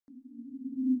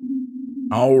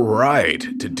All right,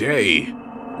 today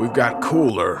we've got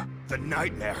Cooler The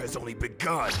nightmare has only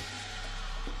begun.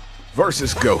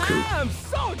 versus Goku. I'm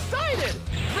so excited!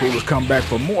 Cooler's come back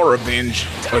for more revenge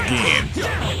again.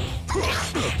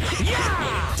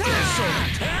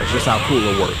 That's just how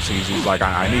Cooler works. He's like,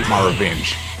 I need my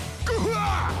revenge.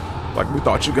 Like, we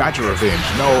thought you got your revenge.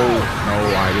 No,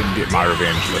 I didn't get my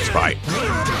revenge. Let's fight.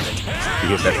 He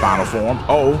hit that final form.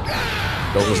 Oh,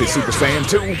 Goku's hit Super Saiyan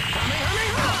 2.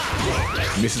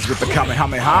 Misses with the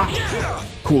Kamehameha.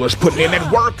 Cooler's putting in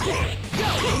that work.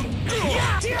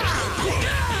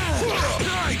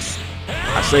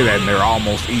 I say that and they're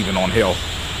almost even on health.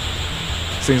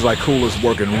 Seems like Cooler's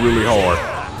working really hard.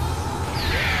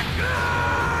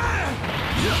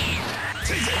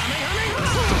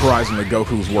 Surprisingly,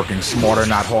 Goku's working smarter,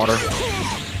 not harder.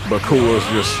 But Cooler's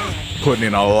just putting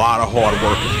in a lot of hard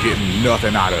work and getting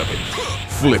nothing out of it.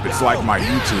 Flip, it's like my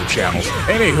YouTube channels.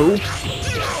 Anywho,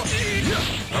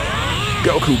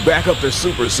 Goku back up to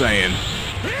Super Saiyan.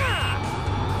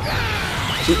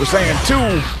 Super Saiyan 2.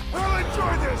 I'll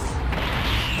enjoy this.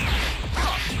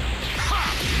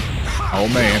 Oh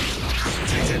man.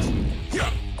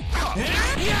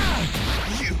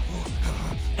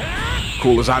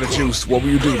 Cooler's out of juice. What will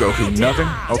you do, Goku? Nothing?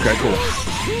 Okay, cool.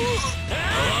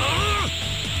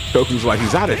 Goku's like,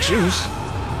 he's out of juice?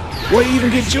 Where do you even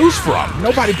get juice from?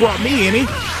 Nobody brought me any.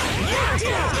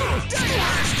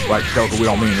 Like, Goku, we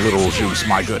don't mean literal juice,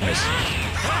 my goodness.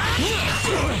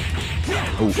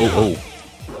 Ooh.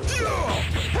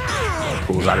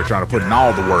 Cooler's out here trying to put in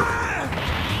all the work.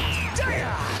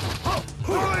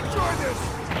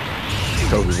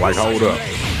 Goku's like, hold up.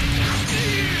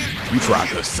 You tried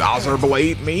to saucer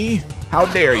blade me? How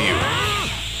dare you?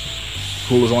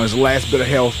 Cooler's on his last bit of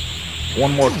health.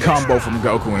 One more combo from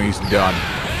Goku and he's done.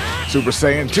 Super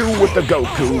Saiyan 2 with the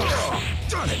Goku.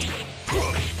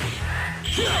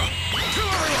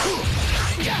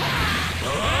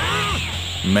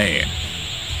 Man,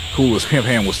 Cooler's pimp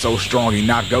hand was so strong he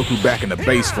knocked Goku back into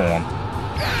base form.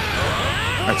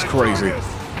 That's crazy.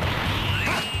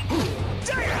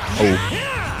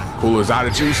 Oh, Cooler's out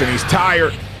of juice and he's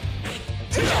tired.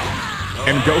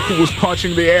 And Goku was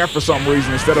punching the air for some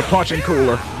reason instead of punching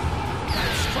Cooler.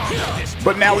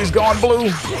 But now he's gone blue.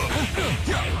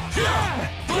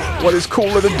 What is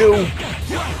Cooler to do?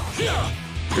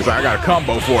 He's like, I got a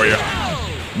combo for you.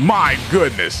 My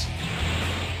goodness.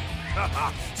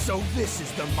 So this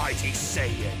is the mighty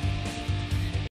Saiyan.